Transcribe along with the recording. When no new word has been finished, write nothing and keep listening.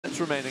It's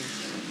remaining.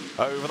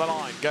 Over the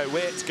line, go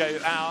Witt, go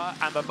Auer,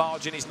 and the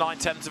margin is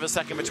 9/10 of a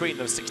second between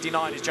them.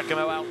 69 is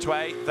Giacomo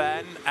Altway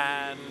then,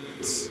 and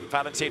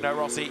Valentino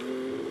Rossi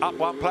up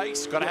one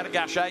place, got ahead of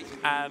Gachet,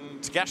 and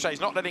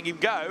Gachet's not letting him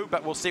go,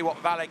 but we'll see what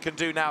Valet can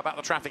do now about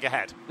the traffic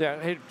ahead. Yeah,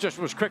 he just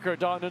was quicker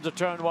down into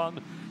turn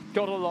one,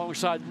 got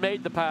alongside,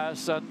 made the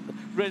pass, and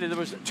really there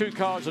was two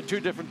cars in two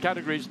different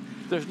categories.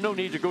 There's no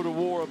need to go to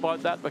war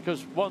about that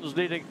because one's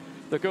leading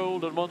the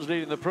gold and one's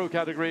leading the pro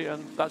category,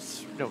 and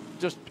that's, you know,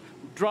 just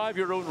drive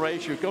your own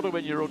race. You've got to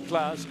win your own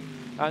class,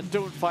 and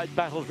don't fight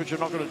battles which are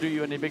not going to do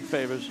you any big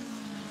favours.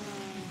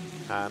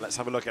 And let's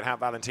have a look at how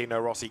Valentino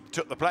Rossi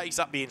took the place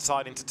up the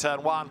inside into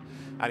turn one.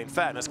 And in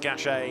fairness,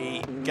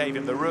 Gachet gave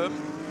him the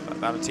room, but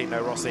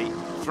Valentino Rossi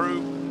through,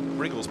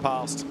 wriggles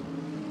past,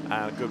 and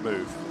a good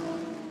move.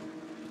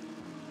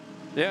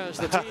 Yes,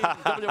 the team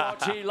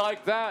WRT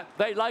like that.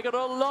 They like it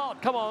a lot.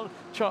 Come on.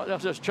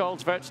 That's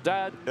Charles Vert's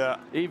dad. Yeah.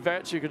 Eve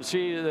Verts, you can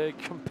see the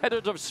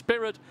competitive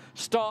spirit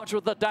starts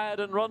with the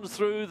dad and runs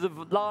through the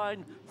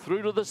line,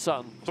 through to the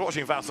son. I was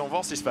watching Vincent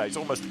Voss's face,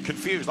 almost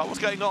confused, like, what's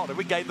going on? Have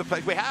we gained the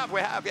place? We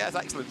have, yes,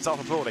 excellent. Start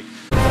applauding.